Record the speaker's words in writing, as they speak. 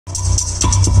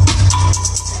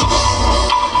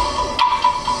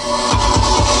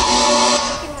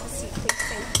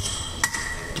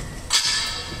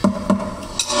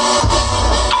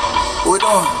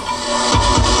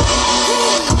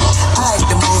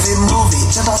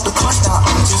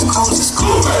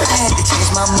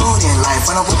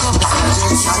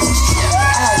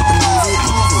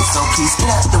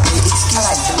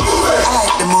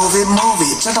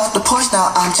Jumped off the porch,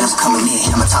 now I'm just coming in.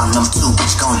 Hammer time number 2, what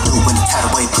you gonna do when the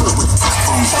tidal wave pull it with the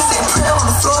typhoon? I said prayer on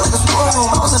the floor like a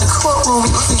storeroom. I was in the courtroom,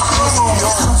 you see courtroom.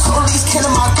 Police came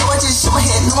to my door, I just shook my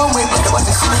head, no way, but I watch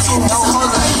the cartoon.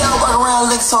 Y'all walk around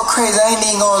looking so crazy, I ain't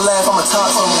even gonna laugh, I'ma talk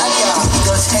to them. You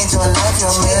gonna change your life, yo,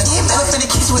 man. You better fit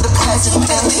the kitchen with the plastic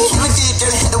family. You did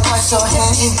dirty, had to wash your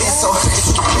hands. You been so hurt that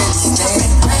you can barely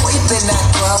stand. Well, you better not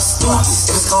go out stupid.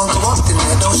 If it's gonna go up, then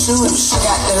I don't shoot it. I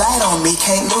got the light on me,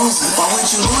 can't lose it. Why would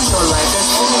you lose your life? That's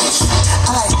foolish.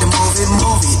 I like to move it.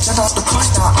 Jumped off the porch,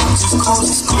 now I'm just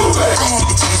cozy. I had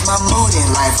to change my mood in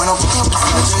life. When I woke up,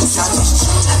 I just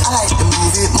I like to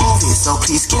move it. So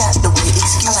please get out the way,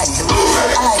 excuse me.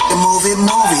 I like to move it.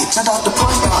 Jumped off the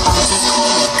porch, now I'm just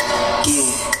cozy.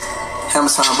 Yeah,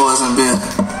 Hammer time boys in bed.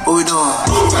 What we doing?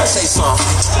 Say something,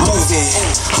 move it.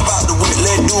 I'm about to whip,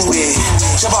 let's do it.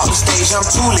 Jump off the stage, I'm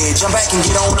too lit. Jump back and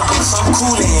get on up because I'm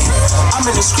coolin'. I'm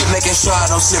in the script making sure I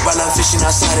don't slip while I'm fishing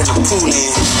outside in the pool.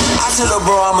 I tell her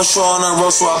bro I'm a show on the road,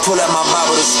 so I pull out my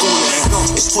Bible to school.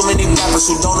 It's too many rappers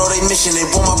who don't know their mission, they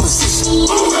want my position.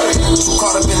 Too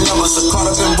caught up in numbers, so caught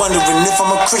up in wondering if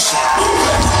I'm a Christian.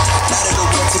 Now they go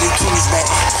back to the keys back.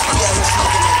 Yeah, let's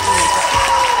smoking that green back.